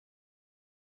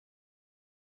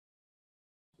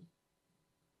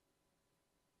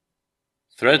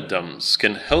Thread dumps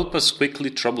can help us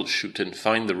quickly troubleshoot and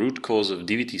find the root cause of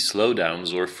DVT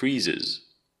slowdowns or freezes.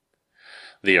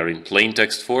 They are in plain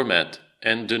text format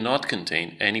and do not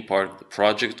contain any part of the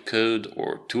project code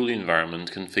or tool environment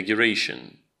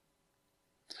configuration.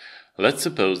 Let's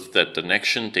suppose that an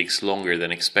action takes longer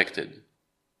than expected.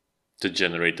 To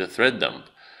generate a thread dump,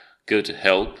 go to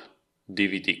Help,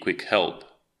 DVT Quick Help,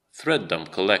 Thread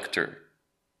Dump Collector.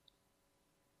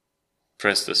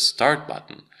 Press the Start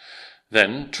button,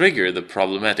 then trigger the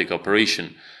problematic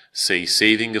operation, say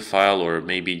saving a file or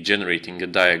maybe generating a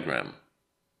diagram.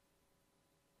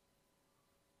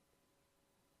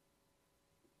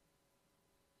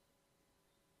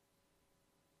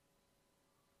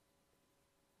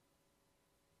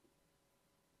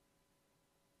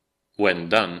 When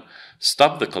done,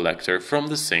 stop the collector from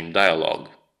the same dialog.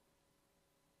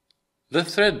 The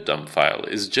thread dump file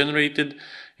is generated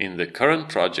in the current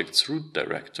project's root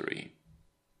directory.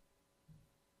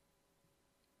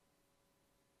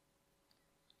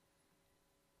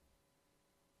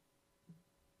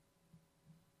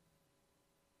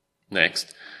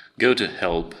 Next, go to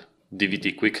Help,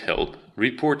 DVT Quick Help,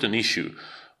 Report an Issue,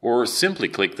 or simply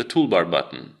click the toolbar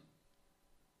button.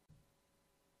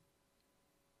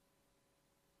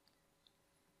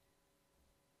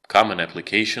 Common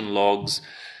application logs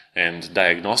and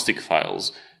diagnostic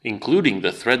files, including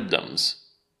the thread dumps,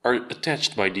 are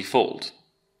attached by default.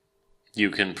 You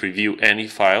can preview any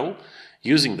file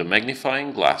using the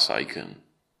magnifying glass icon.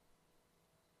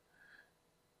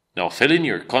 Now fill in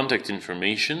your contact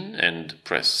information and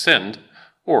press Send,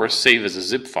 or save as a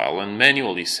zip file and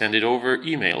manually send it over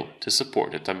email to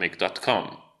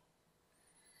support@amic.com.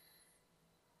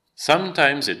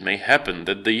 Sometimes it may happen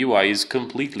that the UI is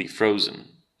completely frozen.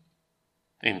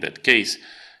 In that case,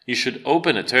 you should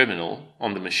open a terminal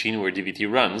on the machine where DVT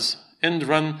runs and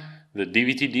run the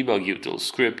DVT debug util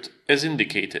script as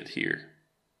indicated here.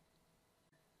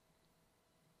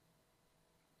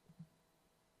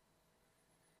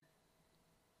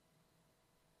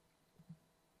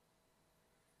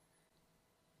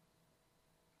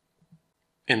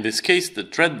 In this case, the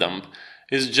thread dump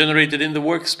is generated in the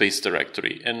workspace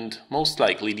directory and most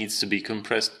likely needs to be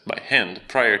compressed by hand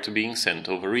prior to being sent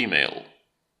over email.